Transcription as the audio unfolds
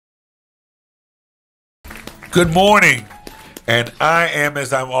Good morning, and I am,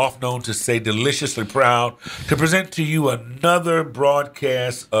 as I'm oft known to say, deliciously proud to present to you another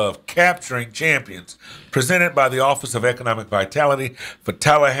broadcast of Capturing Champions, presented by the Office of Economic Vitality for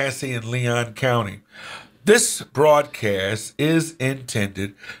Tallahassee and Leon County. This broadcast is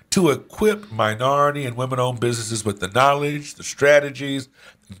intended to equip minority and women-owned businesses with the knowledge, the strategies,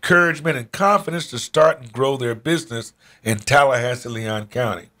 encouragement, and confidence to start and grow their business in Tallahassee-Leon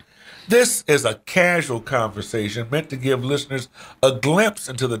County. This is a casual conversation meant to give listeners a glimpse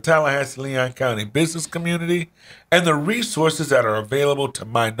into the Tallahassee-Leon County business community and the resources that are available to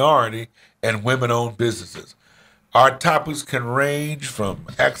minority and women-owned businesses. Our topics can range from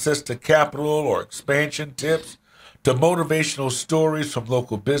access to capital or expansion tips to motivational stories from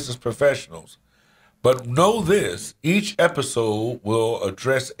local business professionals. But know this, each episode will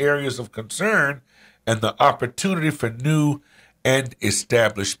address areas of concern and the opportunity for new and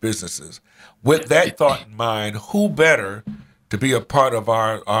established businesses. With that thought in mind, who better to be a part of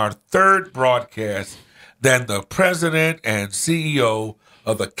our third broadcast than the president and CEO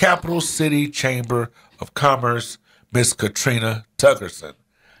of the Capital City Chamber of Commerce, Miss Katrina Tuggerson.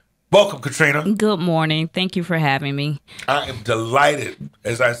 Welcome, Katrina. Good morning. Thank you for having me. I am delighted.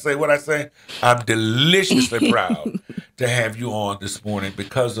 As I say what I say, I'm deliciously proud to have you on this morning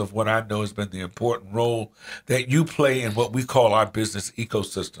because of what I know has been the important role that you play in what we call our business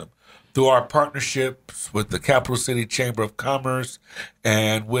ecosystem. Through our partnerships with the Capital City Chamber of Commerce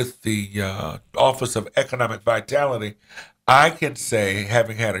and with the Office of Economic Vitality, I can say,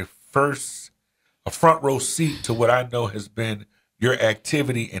 having had a front row seat to what I know has been your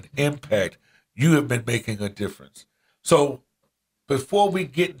activity and impact, you have been making a difference. So before we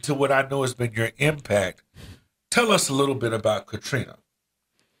get into what I know has been your impact, tell us a little bit about Katrina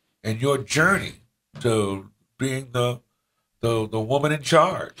and your journey to being the woman in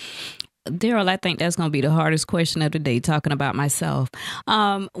charge. Daryl, I think that's going to be the hardest question of the day, talking about myself.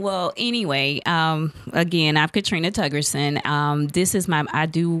 Well, anyway, again, I'm Katrina Tuggerson. This is I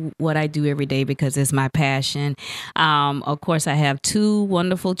do what I do every day because it's my passion. Of course, I have two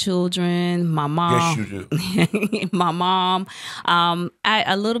wonderful children. My mom. Yes, you do. My mom.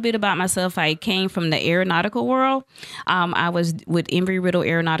 A little bit about myself. I came from the aeronautical world. I was with Embry-Riddle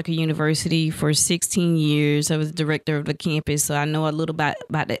Aeronautical University for 16 years. I was director of the campus, so I know a little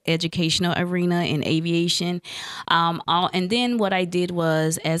about the education arena in aviation. And then what I did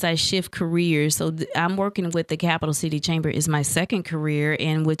was, as I shift careers, so I'm working with the Capital City Chamber is my second career,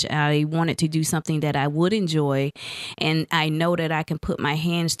 in which I wanted to do something that I would enjoy, and I know that I can put my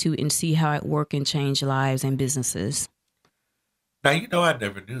hands to and see how it work and change lives and businesses. Now, you know, I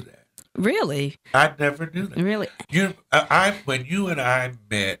never knew that. Really? I never knew that. Really? When you and I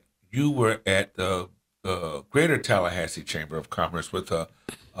met, you were at the Greater Tallahassee Chamber of Commerce with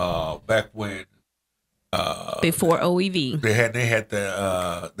back when before OEV. They had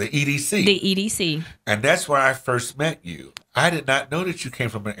the EDC. The EDC. And that's where I first met you. I did not know that you came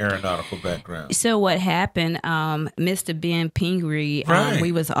from an aeronautical background. So what happened, Mr. Ben Pingree, right.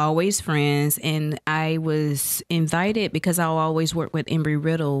 We was always friends, and I was invited because I always worked with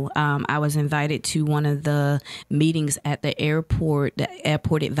Embry-Riddle. I was invited to one of the meetings at the airport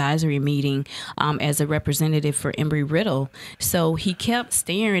advisory meeting, as a representative for Embry-Riddle. So he kept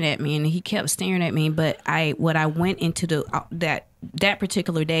staring at me, but I went into that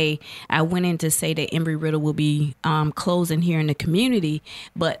particular day, I went in to say that Embry-Riddle will be closing here in the community,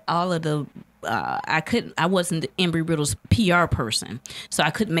 but all of the I wasn't Embry-Riddle's PR person, so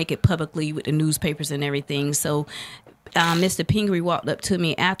I couldn't make it publicly with the newspapers and everything. So Mr. Pingree walked up to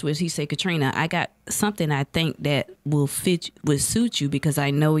me afterwards. He said, "Katrina, I got something I think that will suit you because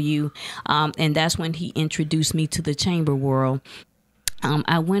I know you," and that's when he introduced me to the chamber world.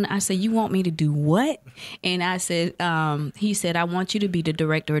 I said, "You want me to do what?" And I said, he said, "I want you to be the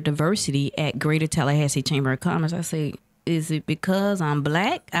director of diversity at Greater Tallahassee Chamber of Commerce." I said, "Is it because I'm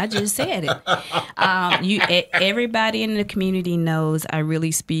black?" I just said it. Everybody in the community knows I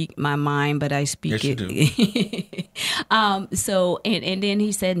really speak my mind, but I speak yes, it. You do. So then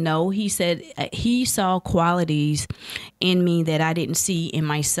he said no. He said he saw qualities in me that I didn't see in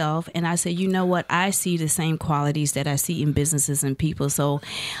myself, and I said, "You know what? I see the same qualities that I see in businesses and people." So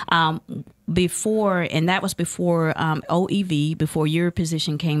before, and that was before OEV, before your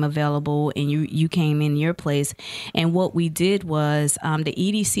position came available and you came in your place. And what we did was the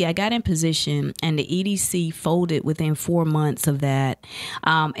EDC, I got in position and the EDC folded within 4 months of that,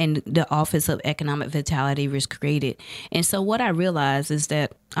 and the Office of Economic Vitality was created. And so what I realized is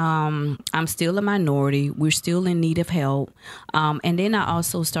that I'm still a minority. We're still in need of help. And then I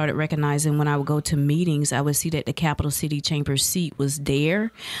also started recognizing when I would go to meetings, I would see that the Capital City Chamber seat was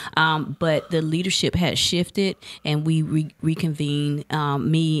there, but the leadership had shifted, and we reconvened.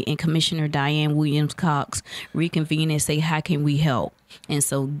 Me and Commissioner Diane Williams Cox reconvene and say, how can we help? And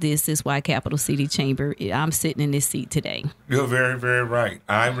so this is why Capital City Chamber, I'm sitting in this seat today. You're very, very right.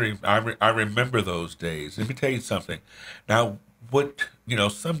 I remember those days. Let me tell you something. Now,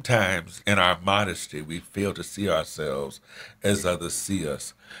 sometimes in our modesty, we fail to see ourselves as others see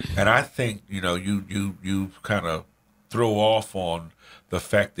us. And I think, you kind of throw off on the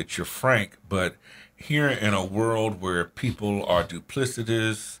fact that you're frank, but here in a world where people are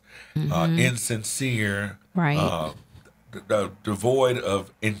duplicitous, insincere, right. Devoid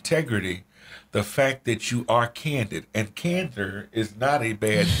of integrity, the fact that you are candid, and candor is not a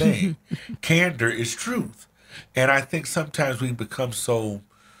bad thing. Candor is truth. And I think sometimes we become so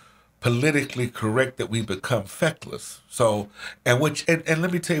politically correct that we become feckless. So, and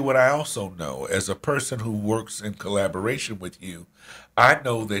let me tell you what I also know as a person who works in collaboration with you. I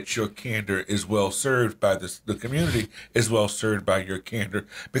know that your candor is well served by the community is well served by your candor,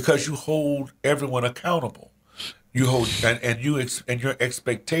 because you hold everyone accountable. You hold and your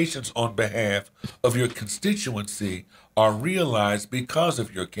expectations on behalf of your constituency are realized because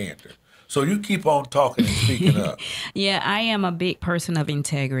of your candor. So you keep on talking and speaking up. Yeah, I am a big person of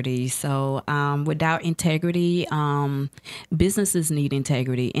integrity. So without integrity, businesses need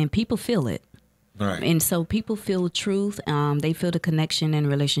integrity, and people feel it. Right. And so people feel truth. They feel the connection and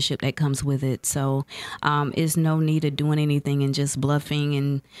relationship that comes with it. So it's no need of doing anything and just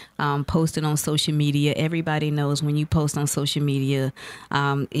bluffing and posting on social media. Everybody knows when you post on social media,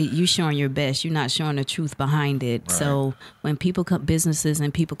 you're showing your best. You're not showing the truth behind it. Right. So when businesses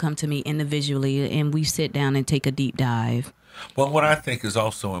and people come to me individually, and we sit down and take a deep dive. Well, what I think is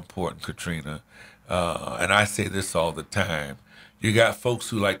also important, Katrina, and I say this all the time, you got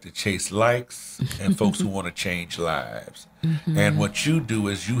folks who like to chase likes and folks who want to change lives. And what you do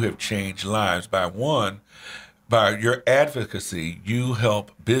is you have changed lives by your advocacy. You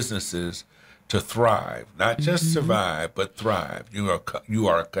help businesses to thrive, not just survive, but thrive. You are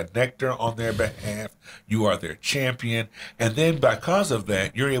a connector on their behalf. You are their champion. And then because of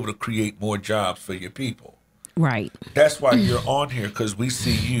that, you're able to create more jobs for your people. Right. That's why you're on here, because we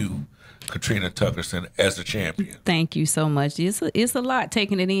see you, Katrina Tuggerson, as a champion. Thank you so much. It's a lot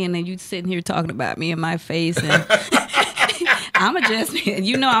taking it in, and you sitting here talking about me in my face, and I'm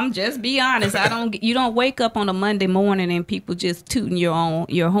just be honest. You don't wake up on a Monday morning and people just tooting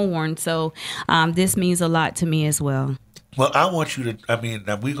your horn. So this means a lot to me as well. Well, I want you to,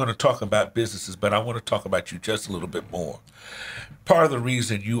 now we're going to talk about businesses, but I want to talk about you just a little bit more. Part of the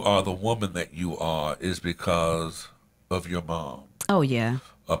reason you are the woman that you are is because of your mom. Oh, yeah.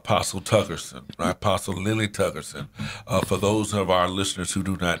 Apostle Tuggerson, right? Apostle Lily Tuggerson. For those of our listeners who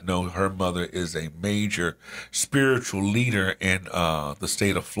do not know, her mother is a major spiritual leader in the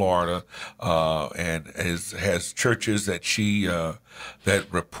state of Florida, and has churches that she that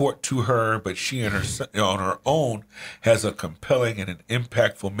report to her. But she on her own has a compelling and an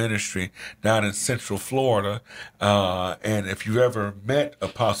impactful ministry down in Central Florida. And if you ever met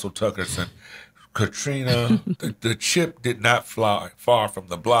Apostle Tuggerson, Katrina, the chip did not fly far from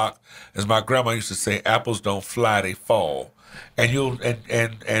the block. As my grandma used to say, apples don't fly, they fall.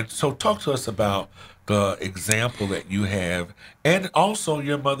 And so talk to us about the example that you have, and also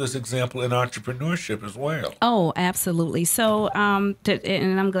your mother's example in entrepreneurship as well. Oh, absolutely. So, and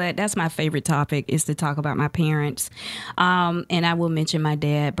I'm glad, that's my favorite topic, is to talk about my parents. And I will mention my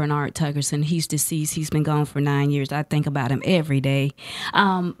dad, Bernard Tuggerson. He's deceased. He's been gone for 9 years. I think about him every day.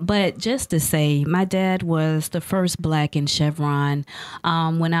 But just to say, my dad was the first Black in Chevron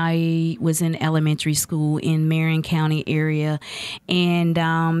when I was in elementary school in Marion County area.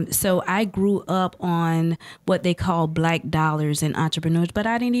 And so I grew up on what they call Black dollars and entrepreneurs, but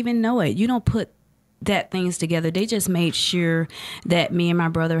I didn't even know it. You don't put that things together. They just made sure that me and my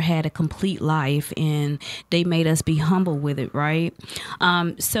brother had a complete life, and they made us be humble with it, right?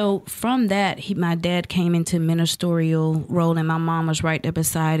 So from that, my dad came into ministerial role, and my mom was right there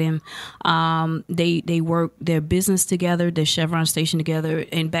beside him. They worked their business together, the Chevron station together.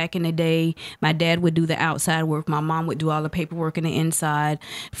 And back in the day, my dad would do the outside work. My mom would do all the paperwork in the inside.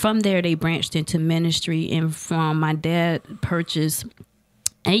 From there, they branched into ministry, and from my dad purchased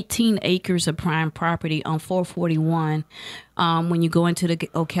 18 acres of prime property on 441 When you go into the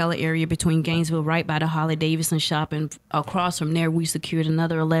Ocala area between Gainesville, right by the Harley Davidson shop, and across from there, we secured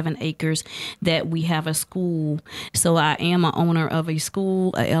another 11 acres that we have a school. So I am an owner of a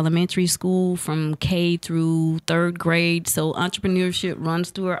school, an elementary school from K through third grade. So entrepreneurship runs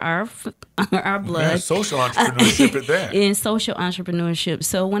through our blood. Yeah, social entrepreneurship at that. In social entrepreneurship.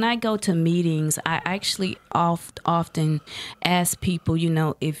 So when I go to meetings, I actually often ask people,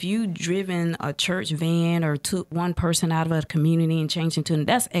 if you driven a church van or took one person out of a community and changed into them,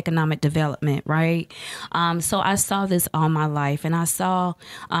 that's economic development, right? So I saw this all my life, and I saw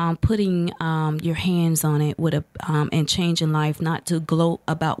putting your hands on it with and changing life, not to gloat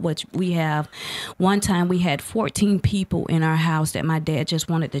about what we have. One time we had 14 people in our house that my dad just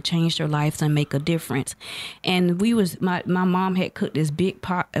wanted to change their lives and make a difference. And my mom had cooked this big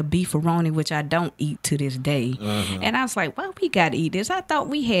pot of beefaroni, which I don't eat to this day. And I was like, well, we got to eat this. I thought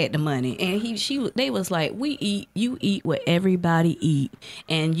we had the money. And they was like, you eat what everybody eat.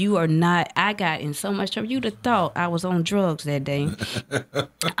 And you are not. I got in so much trouble. You'd have thought I was on drugs that day.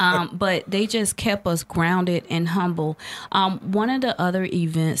 But they just kept us grounded and humble. One of the other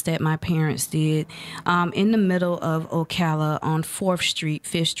events that my parents did, in the middle of Ocala on 4th Street,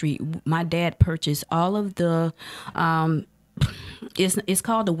 5th Street, my dad purchased all of the it's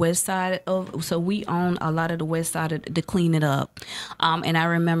called the west side of, so we own a lot of the west side to clean it up. And I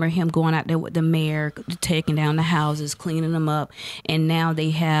remember him going out there with the mayor, taking down the houses, cleaning them up. And now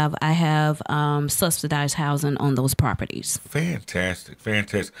I have subsidized housing on those properties. Fantastic.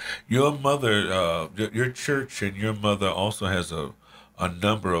 Your mother, your church and your mother also has a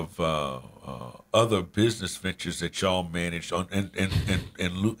number of other business ventures that y'all manage on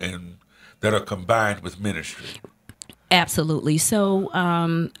and that are combined with ministry. Absolutely. So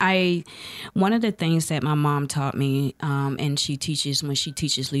one of the things that my mom taught me, and she teaches when she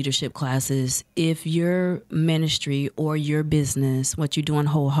teaches leadership classes, if your ministry or your business, what you're doing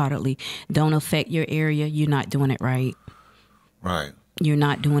wholeheartedly, don't affect your area, you're not doing it right. Right. You're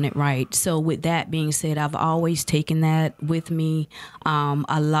not doing it right. So with that being said, I've always taken that with me.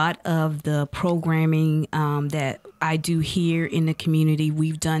 A lot of the programming that I do here in the community,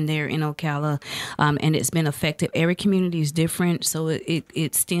 we've done there in Ocala, and it's been effective. Every community is different, so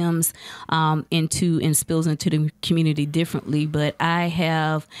it stems into and spills into the community differently. But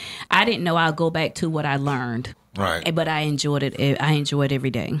I didn't know I'll go back to what I learned. Right. But I enjoyed it. I enjoy it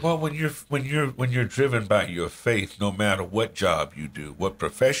every day. Well, when you're driven by your faith, no matter what job you do, what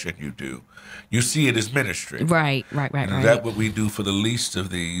profession you do, you see it as ministry. Right. And that's what we do for the least of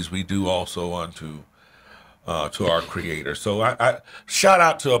these. We do also unto to our Creator. So I shout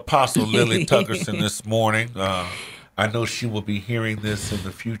out to Apostle Lily Tuggerson this morning. I know she will be hearing this in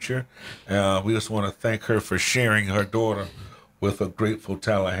the future. We just want to thank her for sharing her daughter with a grateful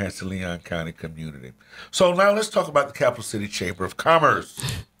Tallahassee-Leon County community. So now let's talk about the Capital City Chamber of Commerce.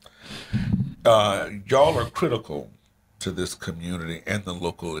 Y'all are critical to this community and the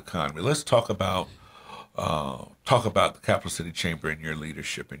local economy. Let's talk about the Capital City Chamber and your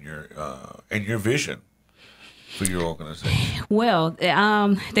leadership and your vision for your organization. Well,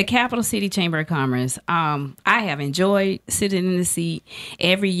 the Capital City Chamber of Commerce, I have enjoyed sitting in the seat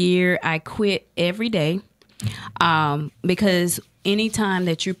every year. I quit every day. Because anytime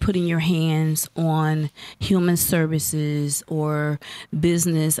that you're putting your hands on human services or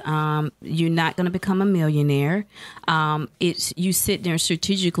business, you're not going to become a millionaire. You sit there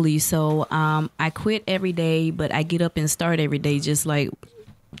strategically. So I quit every day, but I get up and start every day, just like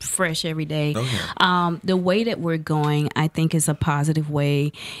fresh every day. Okay. The way that we're going, I think, is a positive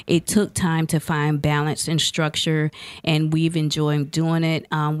way. It took time to find balance and structure, and we've enjoyed doing it.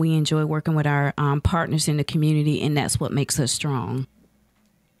 We enjoy working with our partners in the community, and that's what makes us strong.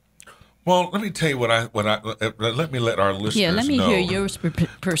 Well, let me tell you let me let our listeners know. Yeah, let me hear your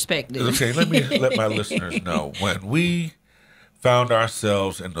perspective. Okay, let me let my listeners know. When we found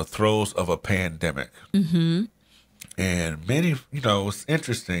ourselves in the throes of a pandemic, Mm-hmm. and many, it's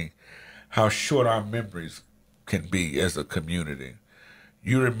interesting how short our memories can be as a community.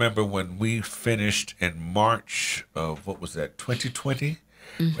 You remember when we finished in March of, 2020?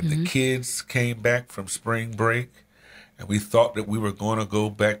 Mm-hmm. When the kids came back from spring break, and we thought that we were going to go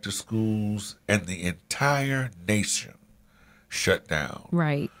back to schools, and the entire nation shut down.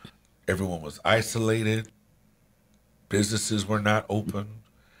 Right. Everyone was isolated. Businesses were not open,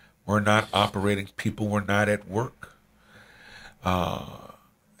 were not operating. People were not at work.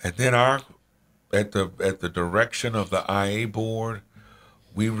 And then at the direction of the IA board,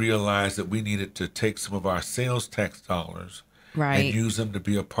 we realized that we needed to take some of our sales tax dollars and use them to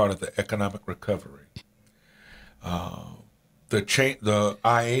be a part of the economic recovery. The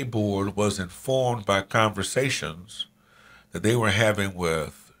IA board was informed by conversations that they were having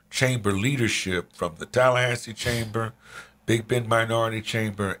with chamber leadership from the Tallahassee Chamber, Big Bend Minority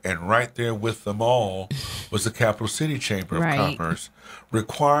Chamber, and right there with them all was the Capital City Chamber of Commerce,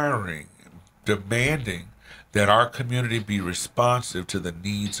 requiring, demanding that our community be responsive to the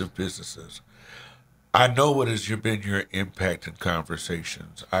needs of businesses. I know what has been your impact in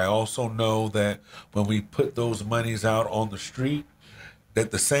conversations. I also know that when we put those monies out on the street,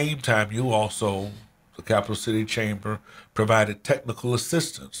 at the same time, you also, the Capital City Chamber, provided technical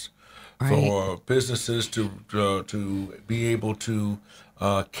assistance for businesses to be able to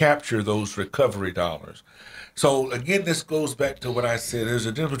capture those recovery dollars. So again, this goes back to what I said. There's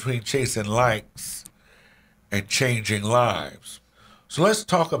a difference between chasing likes and changing lives. So let's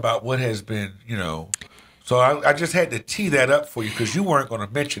talk about what has been, So I just had to tee that up for you because you weren't going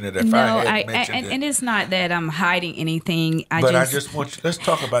to mention it if I had mentioned it. And it's not that I'm hiding anything. I just want you, let's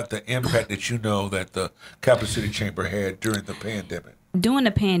talk about the impact that that the Capital City Chamber had during the pandemic. During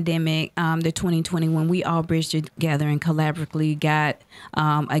the pandemic, the 2020, when we all bridged together and collaboratively got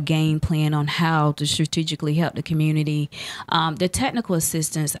a game plan on how to strategically help the community, the technical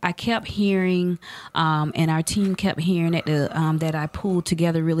assistance, I kept hearing, and our team kept hearing that I pulled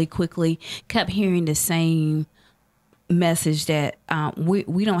together really quickly, kept hearing the same message that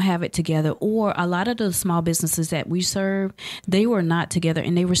we don't have it together, or a lot of the small businesses that we serve, they were not together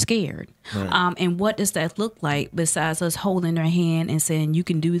and they were scared. Right. And what does that look like besides us holding their hand and saying you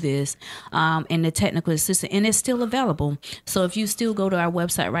can do this, and the technical assistant, and it's still available. So if you still go to our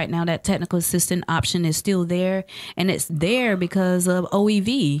website right now, that technical assistant option is still there, and it's there because of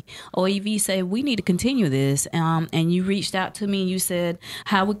OEV. OEV said we need to continue this, and you reached out to me and you said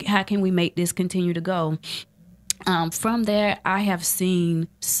how can we make this continue to go. From there, I have seen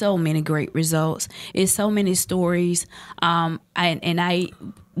so many great results. It's so many stories.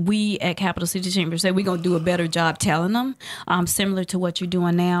 We at Capital City Chamber say we're going to do a better job telling them, similar to what you're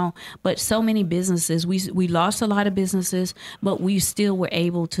doing now. But so many businesses, we lost a lot of businesses, but we still were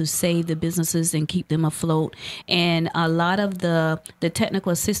able to save the businesses and keep them afloat. And a lot of the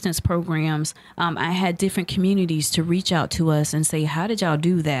technical assistance programs, I had different communities to reach out to us and say, how did y'all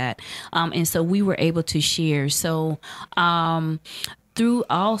do that? And so we were able to share. So through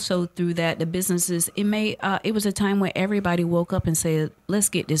that, the businesses, it was a time where everybody woke up and said, let's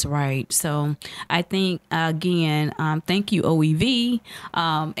get this right. So I think, again, thank you, OEV,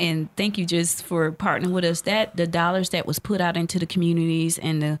 and thank you just for partnering with us. That the dollars that was put out into the communities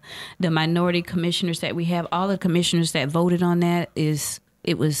and the minority commissioners that we have, all the commissioners that voted on that,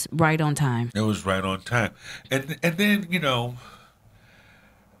 it was right on time. It was right on time. And then,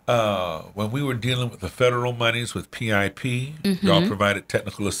 when we were dealing with the federal monies with PIP, y'all provided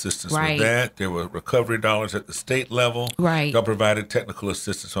technical assistance with that. There were recovery dollars at the state level. Right. Y'all provided technical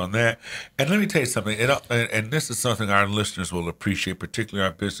assistance on that. And let me tell you something, and this is something our listeners will appreciate, particularly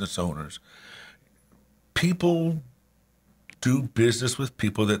our business owners. People do business with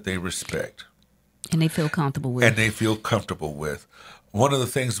people that they respect. And they feel comfortable with. One of the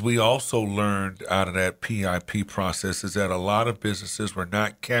things we also learned out of that PIP process is that a lot of businesses were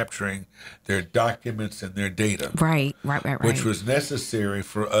not capturing their documents and their data. Right. Which was necessary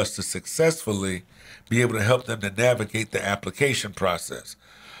for us to successfully be able to help them to navigate the application process.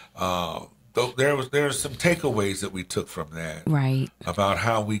 There are some takeaways that we took from that. Right. About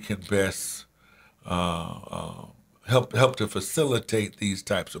how we can best help to facilitate these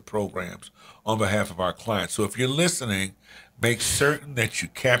types of programs on behalf of our clients. So if you're listening, make certain that you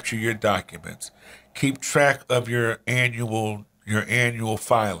capture your documents. Keep track of your annual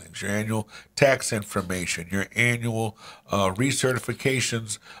filings, your annual tax information, your annual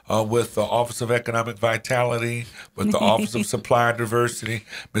recertifications with the Office of Economic Vitality, with the Office of Supplier Diversity.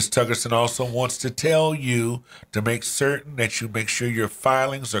 Ms. Tuggerson also wants to tell you to make certain that you make sure your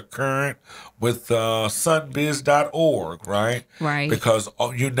filings are current with sunbiz.org, right? Right. Because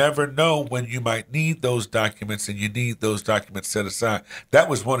you never know when you might need those documents, and you need those documents set aside. That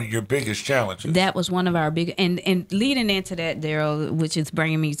was one of your biggest challenges. That was one of our big, and leading into that, Daryl, which is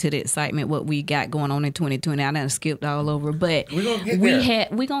bringing me to the excitement, what we got going on in 2020. I done skipped all over, but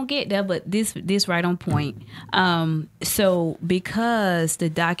we're gonna get there. But this right on point. So because the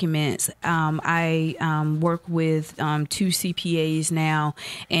documents, I work with 2 CPAs now,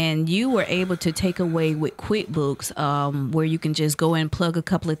 and you were able to take away with QuickBooks, where you can just go and plug a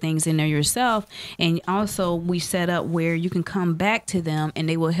couple of things in there yourself, and also we set up where you can come back to them and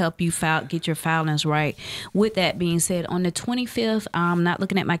they will help you get your filings right. With that being said, on the 20 25th, I'm not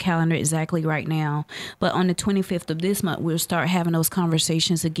looking at my calendar exactly right now, but on the 25th of this month, we'll start having those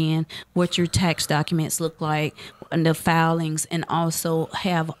conversations again, what your tax documents look like, and the filings, and also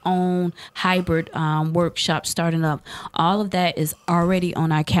have own hybrid workshops starting up. All of that is already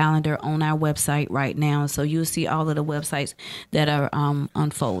on our calendar on our website right now. So you'll see all of the websites that are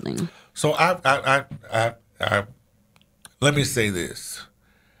unfolding. So let me say this.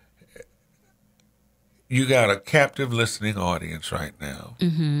 You got a captive listening audience right now.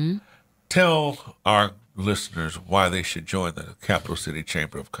 Mm-hmm. Tell our listeners why they should join the Capital City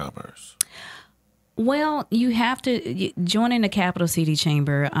Chamber of Commerce. Well, you have to join in the Capital City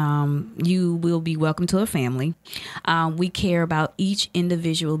Chamber. You will be welcome to a family. We care about each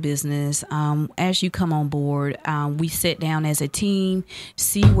individual business. As you come on board, we sit down as a team,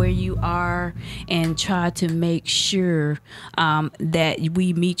 see where you are, and try to make sure that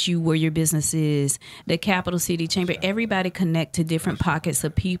we meet you where your business is. The Capital City Chamber, everybody connect to different pockets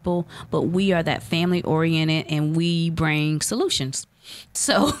of people, but we are that family oriented, and we bring solutions.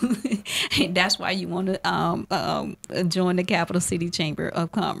 So that's why you want to join the Capital City Chamber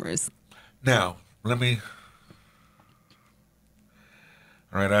of Commerce. Now, all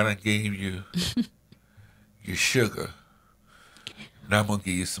right, I done gave you your sugar. Now I'm going to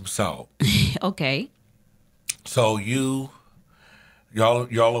give you some salt. Okay. So y'all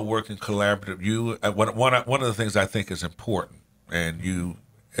are working collaborative. One of the things I think is important, and you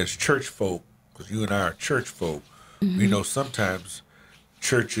as church folk, because you and I are church folk, mm-hmm. we know sometimes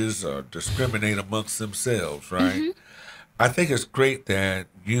churches discriminate amongst themselves, right? Mm-hmm. I think it's great that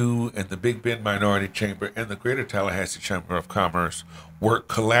you and the Big Bend Minority Chamber and the Greater Tallahassee Chamber of Commerce work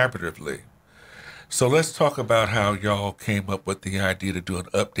collaboratively. So let's talk about how y'all came up with the idea to do an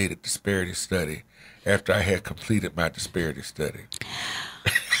updated disparity study after I had completed my disparity study.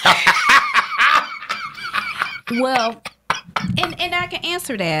 Well, and I can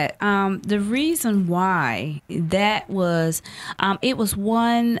answer that. The reason why that was, it was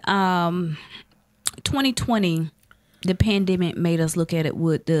 2020, the pandemic made us look at it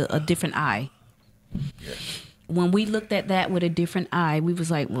with a different eye. Yes. When we looked at that with a different eye, we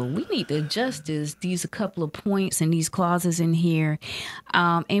was like, well, we need to adjust these a couple of points and these clauses in here.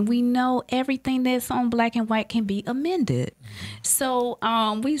 And we know everything that's on black and white can be amended. So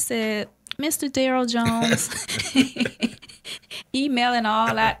we said, Mr. Daryl Jones, emailing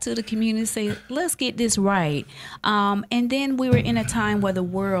all out to the community, say, let's get this right. And then we were in a time where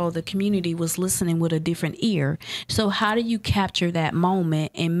the community was listening with a different ear. So how do you capture that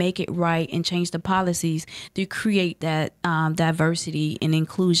moment and make it right and change the policies to create that diversity and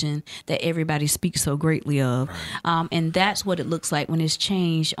inclusion that everybody speaks so greatly of? And that's what it looks like when it's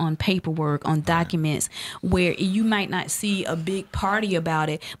changed on paperwork, on documents, where you might not see a big party about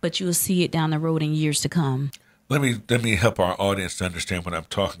it, but you'll see it down the road in years to come. Let me help our audience to understand what I'm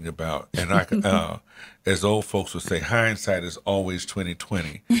talking about. And I, as old folks would say, hindsight is always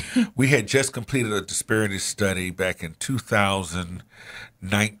 20/20. We had just completed a disparity study back in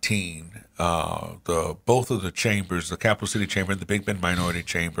 2019. Both of the chambers, the Capital City Chamber and the Big Bend Minority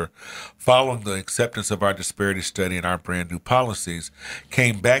Chamber, following the acceptance of our disparity study and our brand new policies,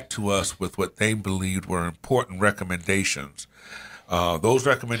 came back to us with what they believed were important recommendations. Those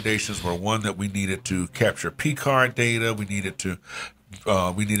recommendations were, one, that we needed to capture P-card data. We needed to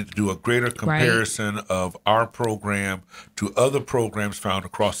do a greater comparison of our program to other programs found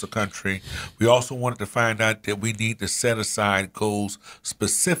across the country. We also wanted to find out that we need to set aside goals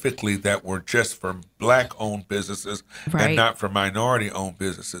specifically that were just for Black-owned businesses and not for minority-owned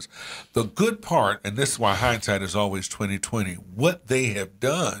businesses. The good part, and this is why hindsight is always 20/20, what they have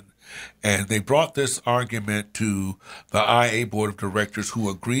done, and they brought this argument to the IA Board of Directors, who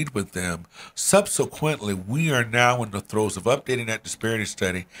agreed with them. Subsequently, we are now in the throes of updating that disparity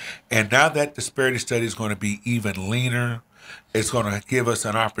study, and now that disparity study is going to be even leaner. It's going to give us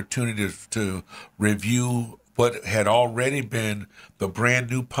an opportunity to review what had already been the brand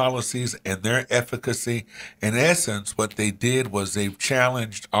new policies and their efficacy. In essence, what they did was they've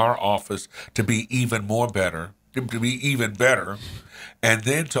challenged our office to be even better, and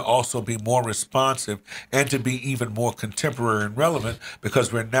then to also be more responsive and to be even more contemporary and relevant,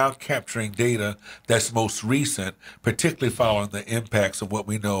 because we're now capturing data that's most recent, particularly following the impacts of what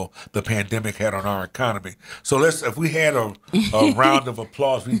we know the pandemic had on our economy. So if we had a round of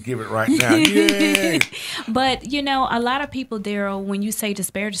applause, we'd give it right now. Yay! But, a lot of people, Daryl, when you say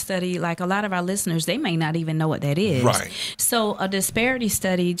disparity study, like a lot of our listeners, they may not even know what that is. Right. So a disparity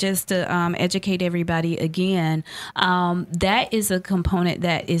study, just to educate everybody again, that is a component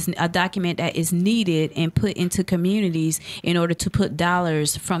that is a document that is needed and put into communities in order to put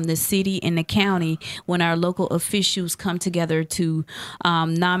dollars from the city and the county when our local officials come together to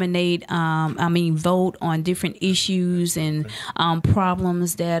vote on different issues and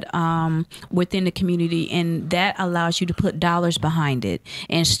problems that within the community, and that allows you to put dollars behind it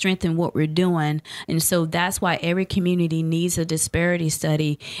and strengthen what we're doing. And so that's why every community needs a disparity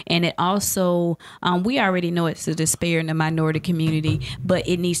study. And it also, we already know it's a disparity in the minority community, but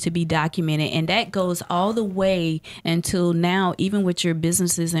it needs to be documented. And that goes all the way until now, even with your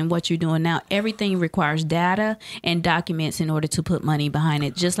businesses and what you're doing now, everything requires data and documents in order to put money behind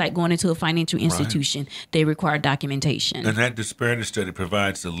it. Just like going into a financial institution, they require documentation. And that disparity study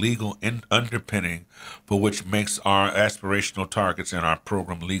provides the legal underpinning for which makes our aspirational targets and our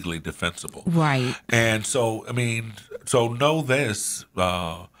program legally defensible. Right. And so, know this.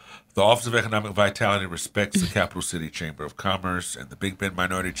 The Office of Economic Vitality respects the Capital City Chamber of Commerce and the Big Bend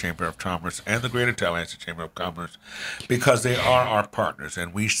Minority Chamber of Commerce and the Greater Tallahassee Chamber of Commerce because they are our partners,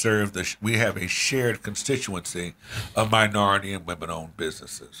 and we have a shared constituency of minority and women-owned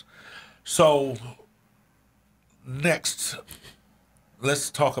businesses. So next, let's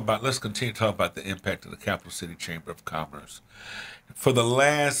continue to talk about the impact of the Capital City Chamber of Commerce. For the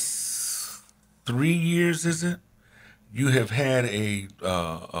last 3 years, is it? You have had a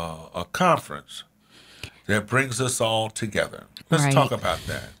conference that brings us all together. Let's talk about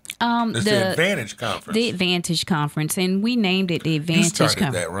that. It's the Advantage Conference. The Advantage Conference, and we named it the Advantage Conference. You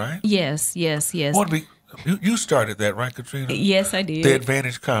started that, right? Yes. You started that, right, Katrina? Yes, I did. The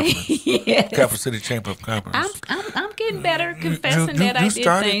Advantage Conference. Yes. Capital City Chamber of Commerce. I'm getting better confessing that I did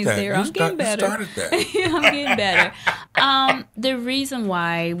things there. I'm getting better. You started that. I'm getting better. The reason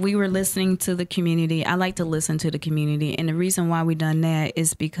why we were listening to the community, I like to listen to the community, and the reason why we done that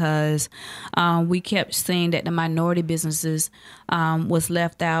is because we kept saying that the minority businesses was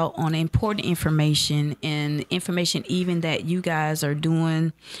left out on important information, and information even that you guys are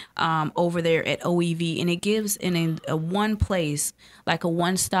doing over there at OEV, and it gives in a one place, like a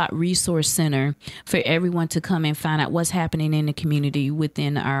one-stop resource center for everyone to come and find out what's happening in the community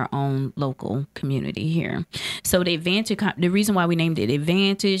within our own local community here. So the reason why we named it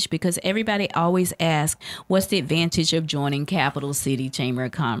Advantage, because everybody always asks, what's the advantage of joining Capital City Chamber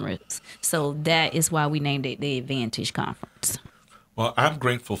of Commerce? So that is why we named it the Advantage Conference. Well, I'm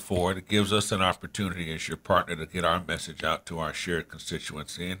grateful for it. It gives us an opportunity as your partner to get our message out to our shared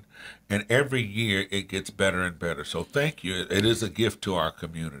constituency. And every year it gets better and better. So thank you. It is a gift to our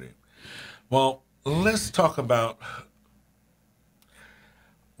community. Well, let's talk about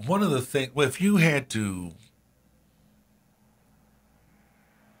one of the things. Well, if you had to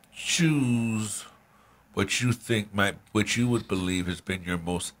choose what you would believe has been your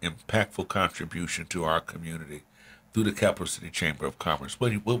most impactful contribution to our community through the Capital City Chamber of Commerce,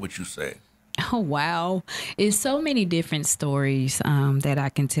 what would you say? Oh, wow. It's so many different stories that I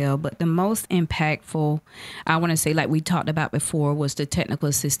can tell, but the most impactful, I want to say, like we talked about before, was the technical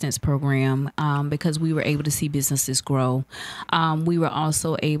assistance program, because we were able to see businesses grow. We were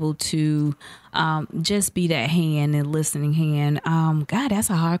also able to just be that hand and listening hand. God, that's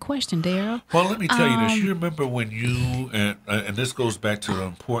a hard question, Daryl. Well, let me tell you this. You remember when you, and this goes back to the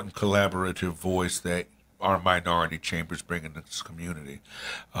important collaborative voice that our minority chambers bring in this community.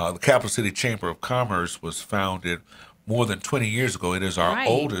 The Capital City Chamber of Commerce was founded more than 20 years ago. It is our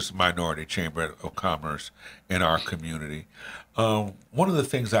oldest minority chamber of commerce in our community. One of the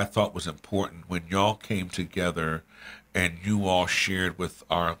things I thought was important when y'all came together and you all shared with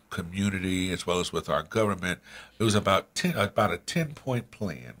our community as well as with our government, it was about a 10-point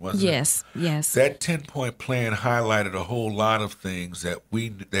plan, wasn't it? Yes. That 10-point plan highlighted a whole lot of things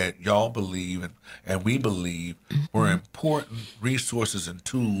that y'all believe and we believe were important resources and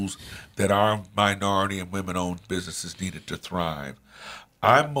tools that our minority and women-owned businesses needed to thrive.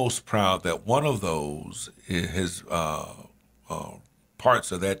 I'm most proud that one of those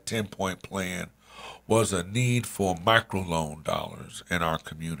parts of that 10-point plan was a need for microloan dollars in our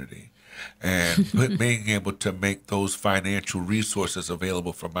community and being able to make those financial resources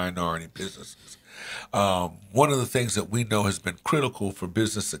available for minority businesses. One of the things that we know has been critical for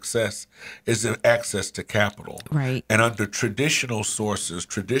business success is the access to capital. Right. And under traditional sources,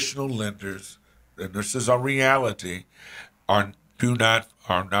 traditional lenders, and this is a reality, are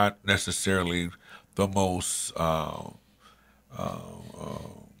not necessarily the most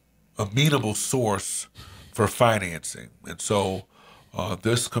amenable source for financing. And so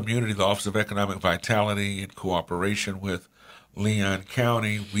this community, the Office of Economic Vitality, in cooperation with Leon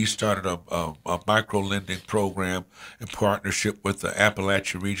County, we started a micro lending program in partnership with the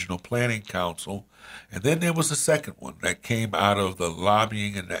Appalachia Regional Planning Council. And then there was a second one that came out of the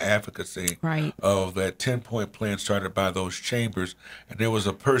lobbying and the advocacy Right. of that 10-point plan started by those chambers. And there was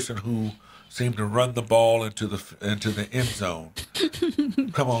a person who seemed to run the ball into the end zone.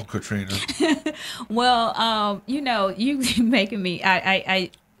 Come on, Katrina. Well, you making me.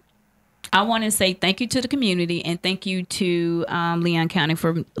 I want to say thank you to the community and thank you to Leon County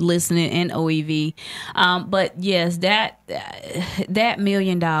for listening and OEV. But yes, that $1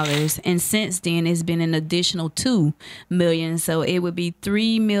 million, and since then it's been an additional $2 million, so it would be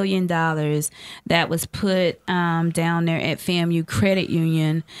 $3 million that was put down there at FAMU Credit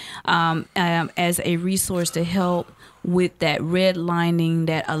Union as a resource to help with that redlining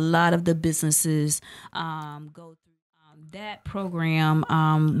that a lot of the businesses go through. That program,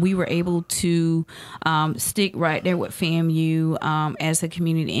 we were able to stick right there with FAMU as a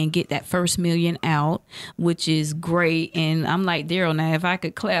community and get that first $1 million out, which is great. And I'm like, Daryl, now if I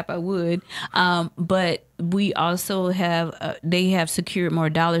could clap, I would. But we also have, they have secured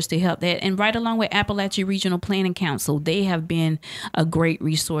more dollars to help that. And right along with Appalachia Regional Planning Council, they have been a great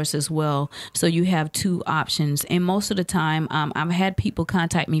resource as well. So you have two options. And most of the time, I've had people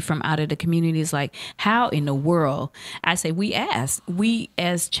contact me from out of the communities like, how in the world? I say, we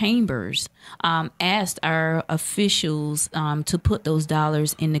as chambers, asked our officials to put those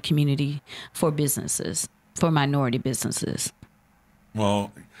dollars in the community for businesses, for minority businesses.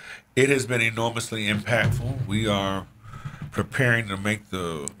 Well, it has been enormously impactful. We are preparing to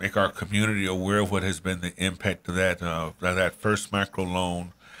make our community aware of what has been the impact of that first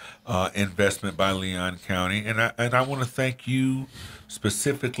microloan investment by Leon County, and I want to thank you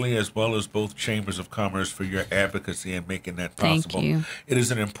specifically, as well as both chambers of commerce, for your advocacy and making that possible. Thank you. It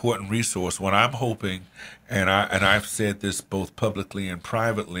is an important resource. What I'm hoping, and I've said this both publicly and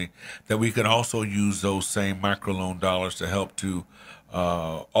privately, that we can also use those same microloan dollars to help to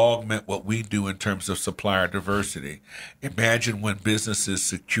augment what we do in terms of supplier diversity. Imagine when businesses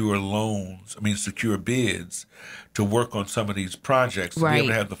secure bids to work on some of these projects, to be able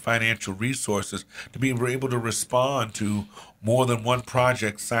to have the financial resources to be able to respond to more than one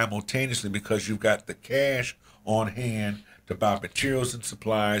project simultaneously, because you've got the cash on hand to buy materials and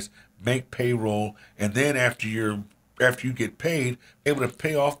supplies, make payroll, and then after you get paid, able to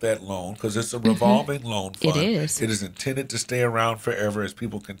pay off that loan, because it's a revolving loan fund. It is. It is intended to stay around forever as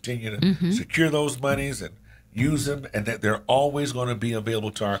people continue to secure those monies and use them, and that they're always going to be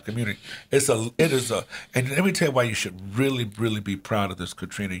available to our community. And let me tell you why you should really, really be proud of this,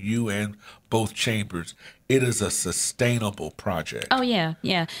 Katrina, you and both chambers. It is a sustainable project. Oh yeah,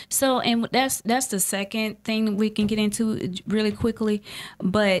 yeah. So, and that's the second thing we can get into really quickly.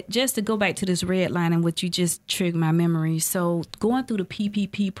 But just to go back to this red line and what you just triggered my memory. So going through the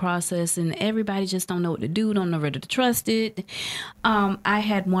PPP process, and everybody just don't know what to do, don't know whether to trust it. I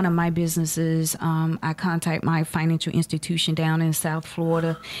had one of my businesses. I contacted my financial institution down in South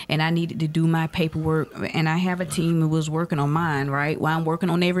Florida, and I needed to do my paperwork. And I have a team who was working on mine, right? While I'm working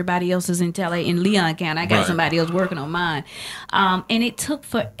on everybody else's in Leon County. I got somebody else working on mine. And it took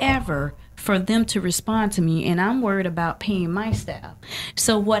forever for them to respond to me, and I'm worried about paying my staff.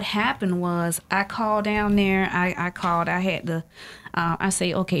 So what happened was I called down there. I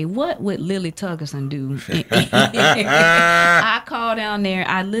say, okay, what would Lily Tuggerson do? I called down there.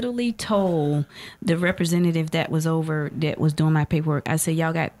 I literally told the representative that was doing my paperwork, I said,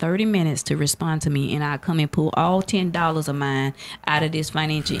 y'all got 30 minutes to respond to me, and I'll come and pull all $10 of mine out of this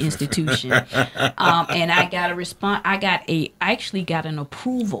financial institution. And I got a response. I actually got an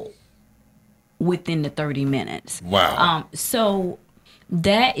approval within the 30 minutes. Wow. So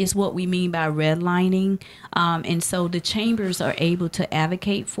that is what we mean by redlining. And so the chambers are able to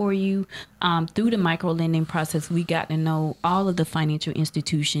advocate for you through the micro lending process. We got to know all of the financial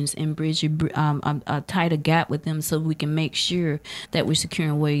institutions and bridge a tighter gap with them, so we can make sure that we're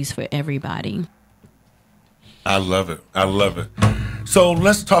securing ways for everybody. I love it. So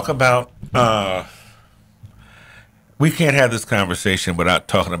let's talk about, we can't have this conversation without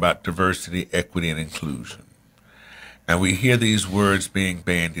talking about diversity, equity, and inclusion. And we hear these words being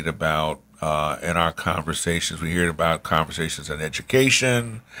bandied about in our conversations. We hear about conversations in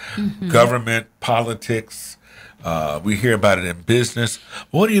education, government, politics. We hear about it in business.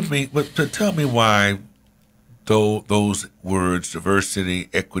 What do you mean? Tell me why those words, diversity,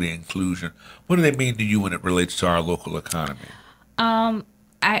 equity, inclusion, what do they mean to you when it relates to our local economy?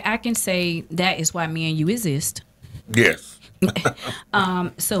 I can say that is why me and you exist. Yes.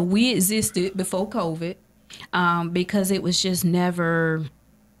 So we existed before COVID. Because it was just never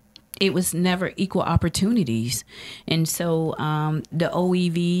it was never equal opportunities. And so the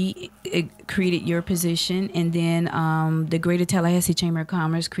OEV it created your position, and then the Greater Tallahassee Chamber of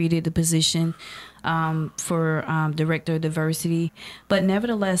Commerce created the position for Director of Diversity. But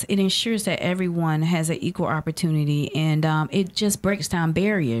nevertheless, it ensures that everyone has an equal opportunity, and it just breaks down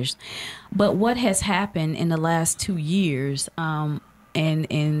barriers. But what has happened in the last 2 years, and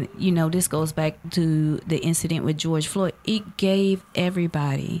you know, this goes back to the incident with George Floyd, it gave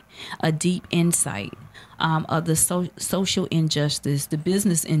everybody a deep insight of the social injustice, the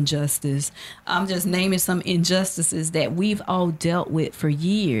business injustice. I'm just naming some injustices that we've all dealt with for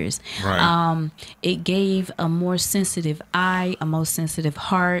years. Right. It gave a more sensitive eye, a more sensitive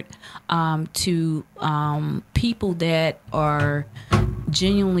heart to people that are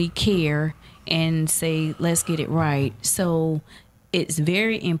genuinely care and say, let's get it right. So it's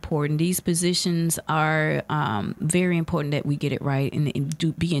very important. These positions are very important that we get it right and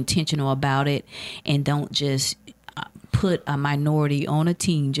do be intentional about it, and don't just put a minority on a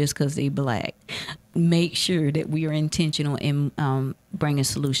team just because they black. Make sure that we are intentional in bringing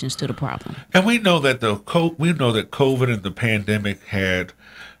solutions to the problem. And we know that COVID and the pandemic had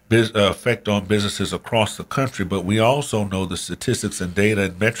effect on businesses across the country, but we also know the statistics and data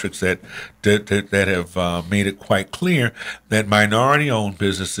and metrics that have made it quite clear that minority-owned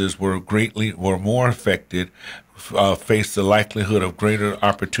businesses were more affected, faced the likelihood of greater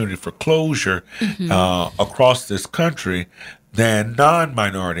opportunity for closure across this country than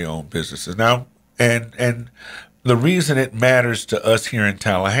non-minority-owned businesses. Now, and the reason it matters to us here in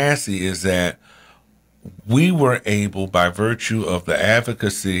Tallahassee is that we were able, by virtue of the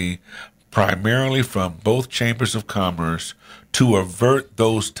advocacy primarily from both chambers of commerce, to avert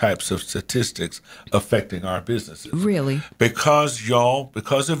those types of statistics affecting our businesses. Really? Because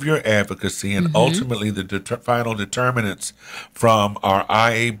of your advocacy and ultimately the final determinants from our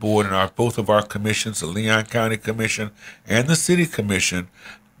IA board and both of our commissions, the Leon County Commission and the City Commission,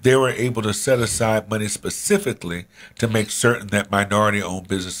 they were able to set aside money specifically to make certain that minority-owned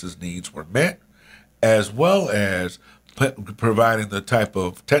businesses' needs were met, as well as providing the type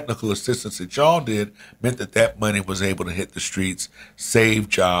of technical assistance that y'all did meant that money was able to hit the streets, save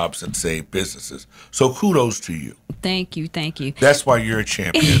jobs, and save businesses. So kudos to you. Thank you. That's why you're a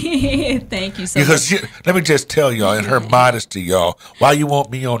champion. Thank you so much. Because let me just tell y'all, in her modesty, y'all, why you want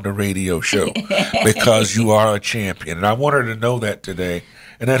me on the radio show? Because you are a champion. And I want her to know that today.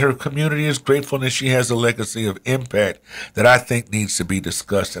 And that her community is grateful that she has a legacy of impact that I think needs to be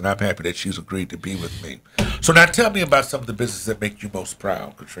discussed. And I'm happy that she's agreed to be with me. So now tell me about some of the businesses that make you most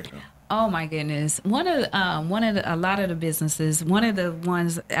proud, Katrina. Oh my goodness! A lot of the businesses. One of the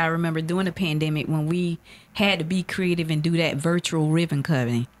ones I remember during the pandemic when we had to be creative and do that virtual ribbon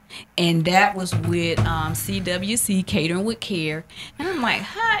cutting. And that was with CWC, Catering with Care. And I'm like,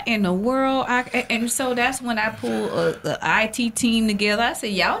 how in the world? And so that's when I pulled the IT team together. I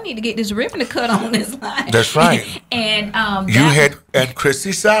said, y'all need to get this ribbon to cut on this line. That's right. And and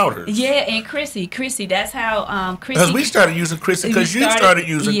Chrissy Souders. Yeah, and Chrissy. That's how Chrissy. Because we started using Chrissy because you started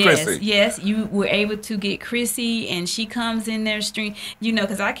using Chrissy. Yes, you were able to get Chrissy, and she comes in there stream. You know,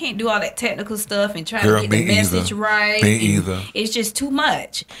 because I can't do all that technical stuff and try to get the message right. Me either. It's just too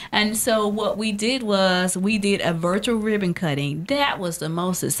much. And so what we did was we did a virtual ribbon cutting. That was the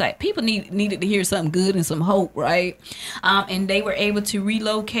most exciting. People needed to hear something good and some hope, right? And they were able to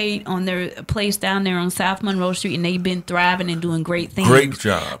relocate on their place down there on South Monroe Street, and they've been thriving and doing great things. Great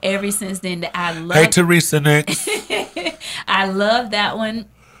job. Ever since then. Hey, Teresa, next. I love that one.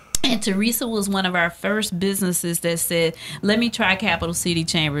 And Teresa was one of our first businesses that said, let me try Capital City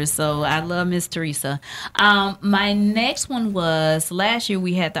Chambers. So I love Miss Teresa. My next one was last year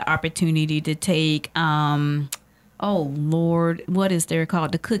we had the opportunity to take, oh Lord, what is there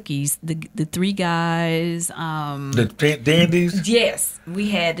called? The cookies, the three guys. The dandies? Yes,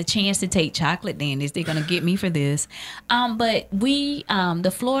 we had the chance to take chocolate dandies. They're going to get me for this. But we,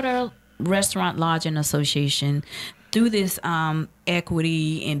 the Florida Restaurant Lodging Association, through this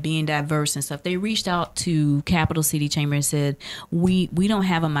equity and being diverse and stuff, they reached out to Capital City Chamber and said, we don't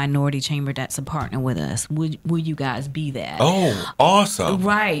have a minority chamber that's a partner with us. Will you guys be that? Oh, awesome.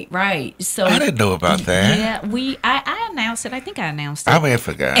 Right. So I didn't know about that. Yeah, I announced it. I think I announced it. I may have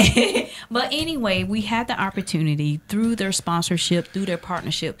forgot. But anyway, we had the opportunity through their sponsorship, through their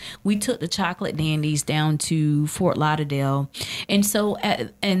partnership. We took the chocolate dandies down to Fort Lauderdale. And so,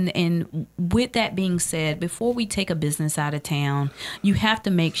 and with that being said, before we take a business out of town, you have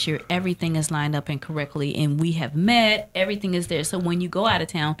to make sure everything is lined up and correctly, and we have met, everything is there. So when you go out of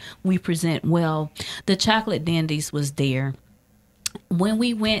town, we present well. The chocolate dandies was there. when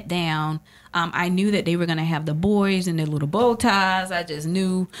we went down, I knew that they were going to have the boys in their little bow ties. I just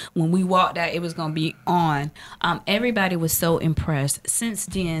knew when we walked out, it was going to be on. Everybody was so impressed. Since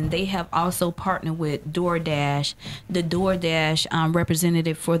then, they have also partnered with DoorDash. The DoorDash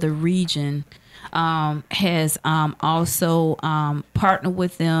representative for the region has also partnered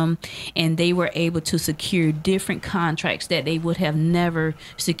with them, and they were able to secure different contracts that they would have never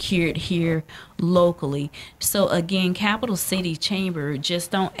secured here locally. So again, Capital City Chamber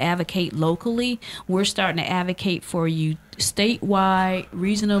just don't advocate locally. We're starting to advocate for you statewide,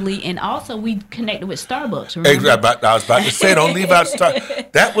 regionally, and also we connected with Starbucks. Remember? Exactly. I was about to say, don't leave out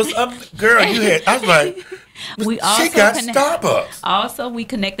Starbucks. That was girl. You had. I was like. We also she got Starbucks. Also, we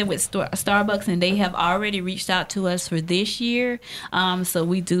connected with Starbucks, and they have already reached out to us for this year. So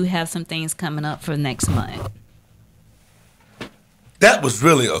we do have some things coming up for next month. That was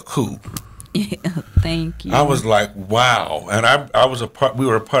really a coup. Thank you. I was like, wow, and I was a part. We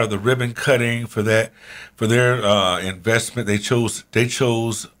were a part of the ribbon cutting for that, for their investment. They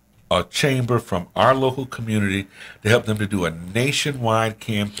chose a chamber from our local community to help them to do a nationwide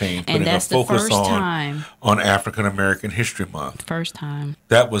campaign, putting a focus on African American History Month. First time.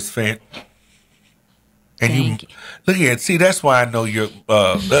 That was fantastic. And Thank you. Look at it. See, that's why I know you're.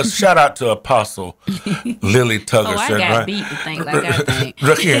 Let's shout out to Apostle Lily Tuggerson. I got right? beat to think like I think.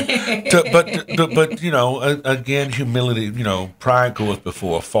 Look here. But you know, again, humility. You know, pride goeth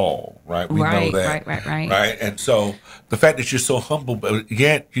before a fall. Right. We know that. Right. Right. And so the fact that you're so humble, but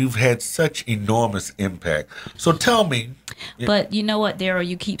yet you've had such enormous impact. So tell me. But you know what, Daryl?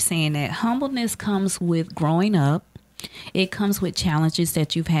 You keep saying that humbleness comes with growing up. It comes with challenges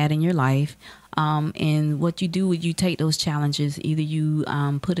that you've had in your life. And what you do is you take those challenges. Either you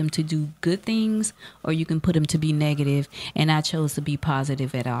put them to do good things, or you can put them to be negative. And I chose to be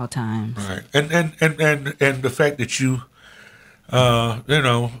positive at all times. Right. And the fact that you, you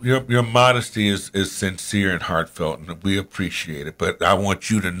know, your modesty is sincere and heartfelt, and we appreciate it. But I want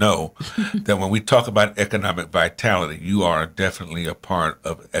you to know that when we talk about economic vitality, you are definitely a part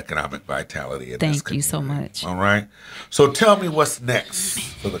of economic vitality in this community. Thank you so much. All right. So tell me what's next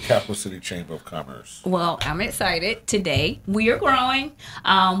for the Capital City Chamber of Commerce. Well, I'm excited. Today we are growing.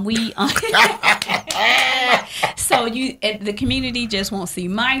 So the community just won't see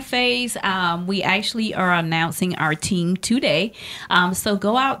my face. We actually are announcing our team today. So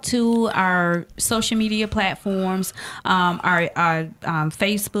go out to our social media platforms, our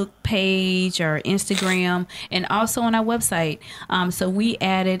Facebook page, our Instagram, and also on our website. So we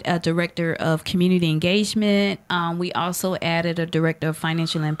added a director of community engagement. We also added a director of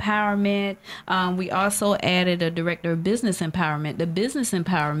financial empowerment. We also added a director of business empowerment. The business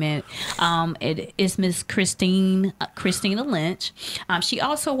empowerment it is Miss Christina Lynch. She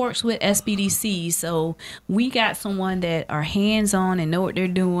also works with SBDC. So we got someone that are hands-on and know what they're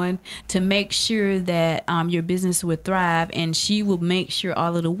doing to make sure that your business would thrive. And she will make sure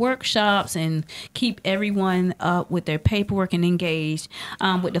all of the workshops and keep everyone up with their paperwork and engaged.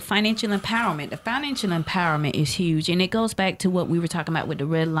 With the financial empowerment, is huge, and it goes back to what we were talking about with the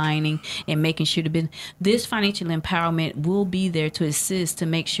redlining and making sure this financial empowerment will be there to assist to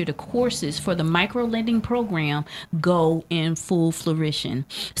make sure the courses for the micro lending program go in full flourishing.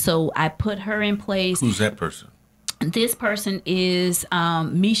 So I put her in place. Who's that person? This person is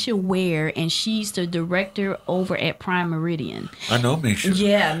Misha Ware, and she's the director over at Prime Meridian. I know Misha.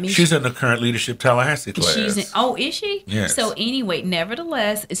 Yeah, Misha. She's in the current leadership Tallahassee class. Is she? Yes. So anyway,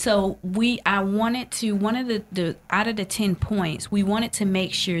 nevertheless, so I wanted to, one of the out of the 10 points, we wanted to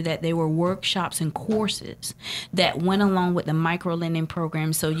make sure that there were workshops and courses that went along with the micro lending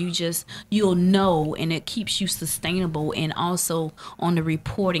program. So you'll know, and it keeps you sustainable, and also on the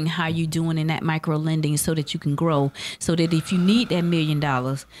reporting how you're doing in that micro lending so that you can grow. So that if you need that $1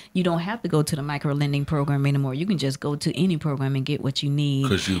 million, you don't have to go to the micro lending program anymore. You can just go to any program and get what you need.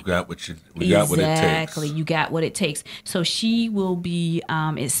 Because you got what it takes. Exactly, you got what it takes. So she will be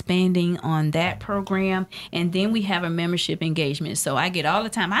expanding on that program, and then we have a membership engagement. So I get all the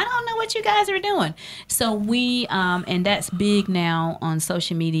time, I don't know what you guys are doing. So we and that's big now on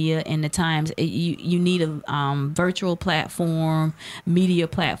social media and the times. You need a virtual platform, media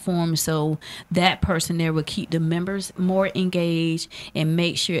platform. So that person there will keep the members more engaged and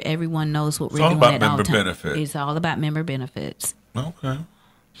make sure everyone knows what we're doing at all times. It's all about member benefits. Okay.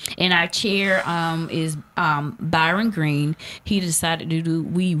 And our chair is Byron Green. He decided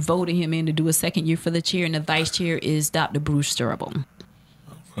we voted him in to do a second year for the chair, and the vice chair is Dr. Bruce Sturble.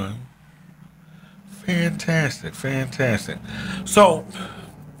 Okay. Fantastic. So,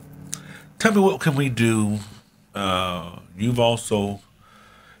 tell me, what can we do? You've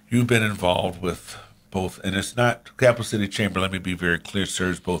been involved with both, and it's not Capital City Chamber. Let me be very clear,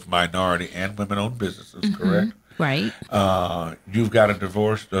 serves both minority and women-owned businesses. Correct? Right. You've got a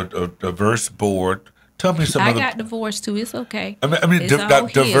diverse board. Tell me some. I got divorced too. It's okay.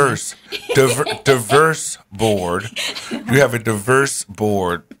 Diverse board. You have a diverse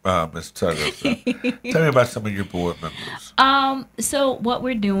board, Ms. Tuggerson. Tell me about some of your board members. So what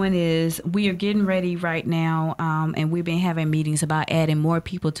we're doing is we are getting ready right now, and we've been having meetings about adding more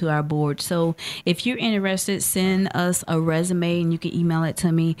people to our board. So if you're interested, send us a resume and you can email it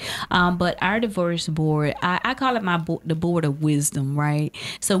to me. But our diverse board, I call it the board of wisdom, right?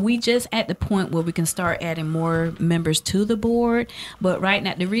 So we just at the point where we can start adding more members to the board. But right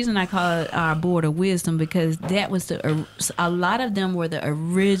now, the reason I call it our board of wisdom because that was a lot of them were the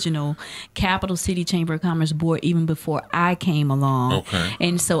original Capital City Chamber of Commerce board even before I came along. Okay.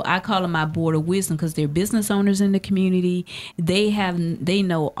 And so I call them my board of wisdom because they're business owners in the community. They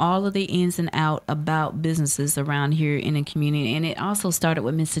know all of the ins and out about businesses around here in the community. And it also started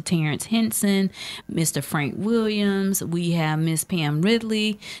with Mr. Terrence Henson, Mr. Frank Williams. We have Miss Pam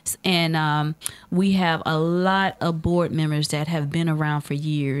Ridley, and we have a lot of board members that have been around for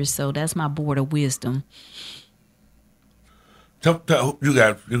years. So that's my board of wisdom. You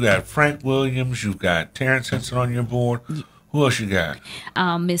got Frank Williams. You've got Terrence Henson on your board. Who else you got?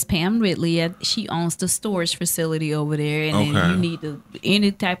 Miss Pam Ridley. She owns the storage facility over there, and then you need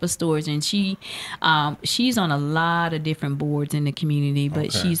any type of storage. And she's on a lot of different boards in the community,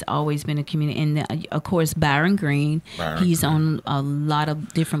 but she's always been a community. And of course, Byron Green. He's on a lot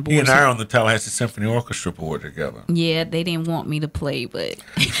of different boards. He and I are on the Tallahassee Symphony Orchestra board together. Yeah, they didn't want me to play, but.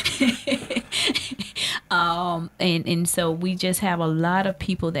 And so we just have a lot of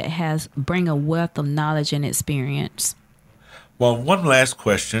people that bring a wealth of knowledge and experience. Well, one last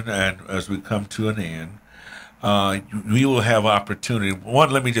question, and as we come to an end, we will have opportunity.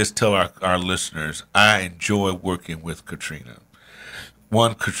 One, let me just tell our listeners, I enjoy working with Katrina.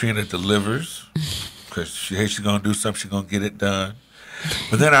 One, Katrina delivers, because she's going to do something, she's going to get it done.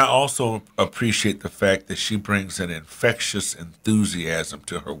 But then I also appreciate the fact that she brings an infectious enthusiasm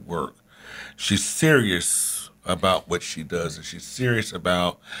to her work. She's serious about what she does, and she's serious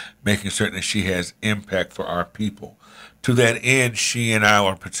about making certain that she has impact for our people. To that end, she and I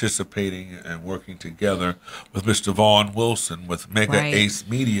are participating and working together with Mr. Vaughn Wilson with Mega Ace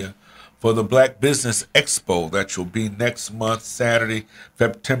Media for the Black Business Expo that will be next month, Saturday,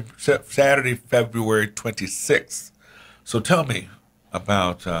 February 26th. So tell me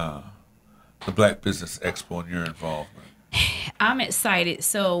about the Black Business Expo and your involvement. I'm excited.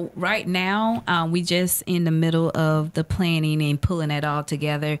 So right now, we just in the middle of the planning and pulling it all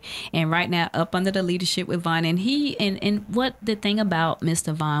together. And right now, up under the leadership with Vaughn, and what the thing about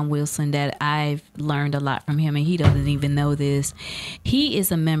Mr. Vaughn Wilson that I've learned a lot from him, and he doesn't even know this, he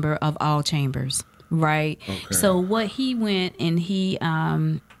is a member of all chambers, right? Okay. So what he went and he,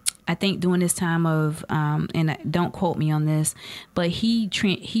 I think during this time of, and don't quote me on this, but he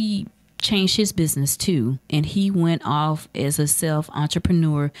changed his business too, and he went off as a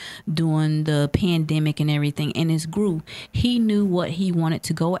self-entrepreneur during the pandemic and everything, and it grew. He knew what he wanted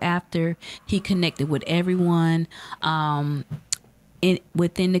to go after. He connected with everyone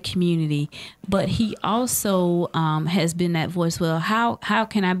within the community, but he also has been that voice. Well, how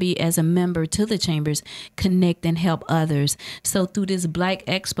can I be, as a member to the chambers, connect and help others? So through this Black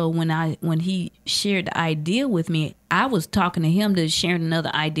Expo, when he shared the idea with me, I was talking to him to share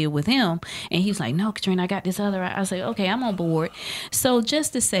another idea with him, and he's like, "No, Katrina, I got this other." I say, "Okay, I'm on board." So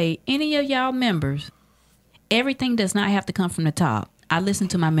just to say, any of y'all members, everything does not have to come from the top. I listen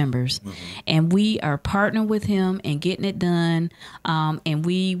to my members, and we are partnering with him and getting it done. And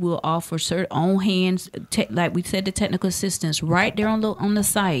we will offer certain on hands, like we said, the technical assistance right there on the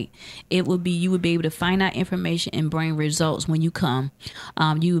site. You would be able to find out information and bring results when you come.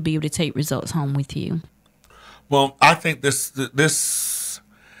 You would be able to take results home with you. Well, I think this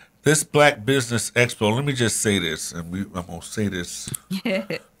Black Business Expo. Let me just say this, and I'm gonna say this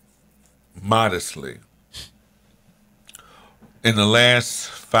modestly. In the last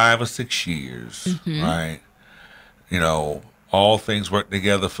 5 or 6 years, right, all things work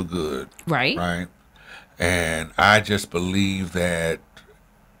together for good. Right. And I just believe that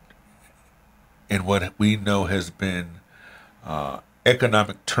in what we know has been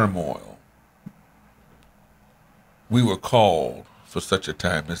economic turmoil, we were called for such a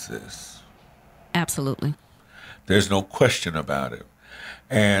time as this. Absolutely. There's no question about it.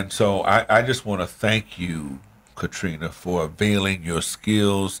 And so I just want to thank you, Katrina, for availing your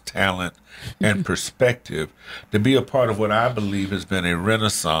skills, talent, and perspective to be a part of what I believe has been a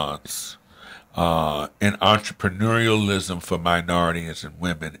renaissance in entrepreneurialism for minorities and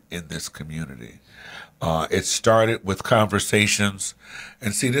women in this community. It started with conversations,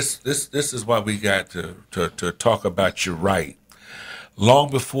 and see, this is why we got to talk about your right.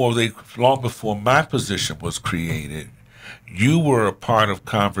 Long before my position was created, you were a part of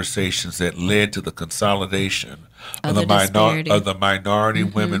conversations that led to the consolidation of the minority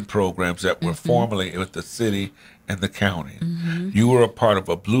women programs that were formerly with the city and the county. You were a part of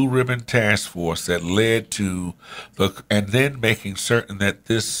a blue ribbon task force that led to and then making certain that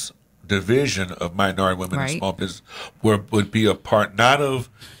this division of minority women and small business would be a part not of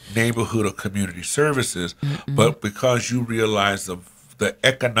neighborhood or community services, but because you realize the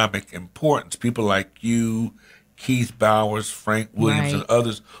economic importance. People like you, Keith Bowers, Frank Williams, and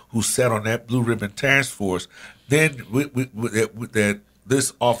others who sat on that blue ribbon task force, then that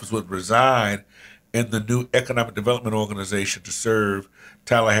this office would reside in the new economic development organization to serve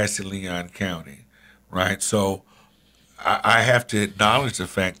Tallahassee-Leon County, right? So I have to acknowledge the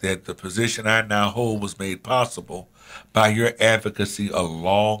fact that the position I now hold was made possible by your advocacy a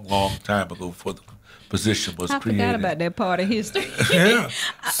long, long time ago before the position was created. I forgot about that part of history. Yeah.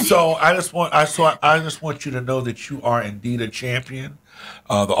 So I just want you to know that you are indeed a champion.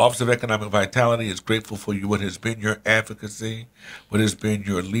 The Office of Economic Vitality is grateful for you, what has been your advocacy, what has been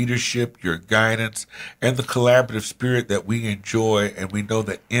your leadership, your guidance, and the collaborative spirit that we enjoy, and we know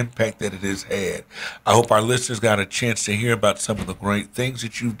the impact that it has had. I hope our listeners got a chance to hear about some of the great things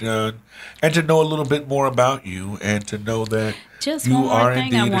that you've done, and to know a little bit more about you, and to know that just you one more are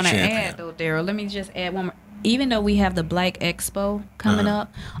thing indeed I a want to champion. add, though, Daryl. Let me just add one more. Even though we have the Black Expo coming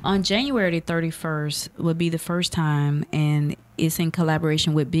up on January 31st, will be the first time, and it's in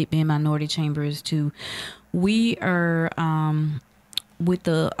collaboration with Big Bend Minority Chambers too. We are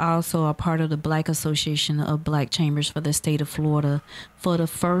also a part of the Black Association of Black Chambers for the state of Florida. For the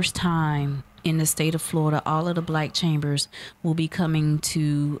first time in the state of Florida, all of the Black chambers will be coming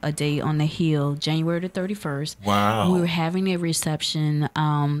to a day on the Hill, January the 31st. Wow. We're having a reception,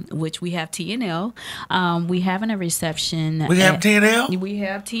 which we have TNL. We're having a reception. We have TNL? We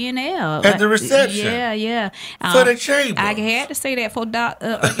have TNL. At the reception? Yeah. For the chamber? I had to say that for Doc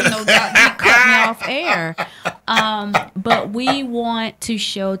cut me off air. But we want to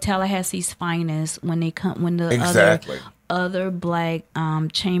show Tallahassee's finest when other Black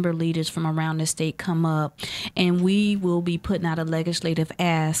chamber leaders from around the state come up, and we will be putting out a legislative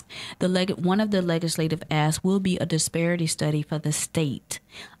ask. One of the legislative asks will be a disparity study for the state.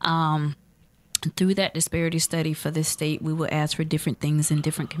 Through that disparity study for the state, we will ask for different things in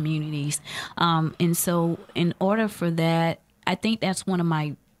different communities. And so in order for that, I think that's one of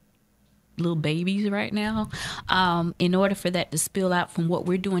my little babies right now. In order for that to spill out from what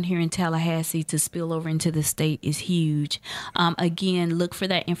we're doing here in Tallahassee to spill over into the state is huge. Again, look for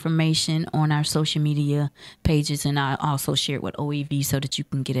that information on our social media pages, and I also share it with OEV so that you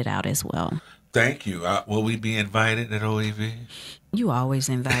can get it out as well. Thank you. Will we be invited at OEV? You always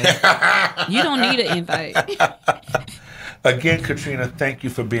invited. You don't need an invite. Again, Katrina, thank you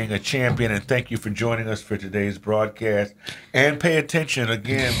for being a champion, and thank you for joining us for today's broadcast. And pay attention.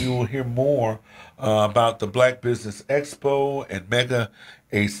 Again, we will hear more about the Black Business Expo and Mega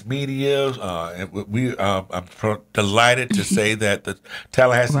Ace Media. I'm delighted to say that the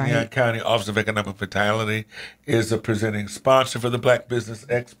Tallahassee-Leon County Office of Economic Vitality is a presenting sponsor for the Black Business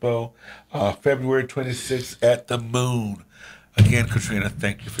Expo, February 26th at the Moon. Again, Katrina,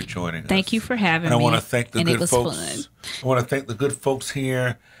 thank you for joining us. Thank you for having me. And I want to thank the good folks. Fun. I want to thank the good folks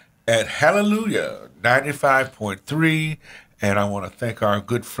here at Hallelujah 95.3, and I want to thank our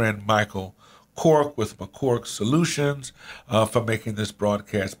good friend Michael Cork with McCork Solutions for making this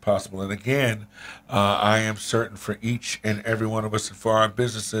broadcast possible. And again, I am certain for each and every one of us and for our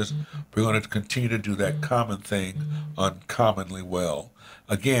businesses, we're going to continue to do that common thing uncommonly well.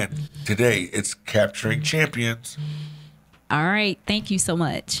 Again, today it's Capturing Champions. All right. Thank you so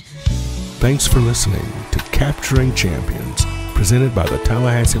much. Thanks for listening to Capturing Champions, presented by the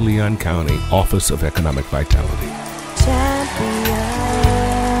Tallahassee-Leon County Office of Economic Vitality. Champion.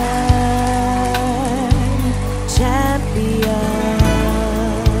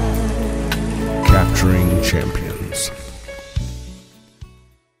 Capturing Champions.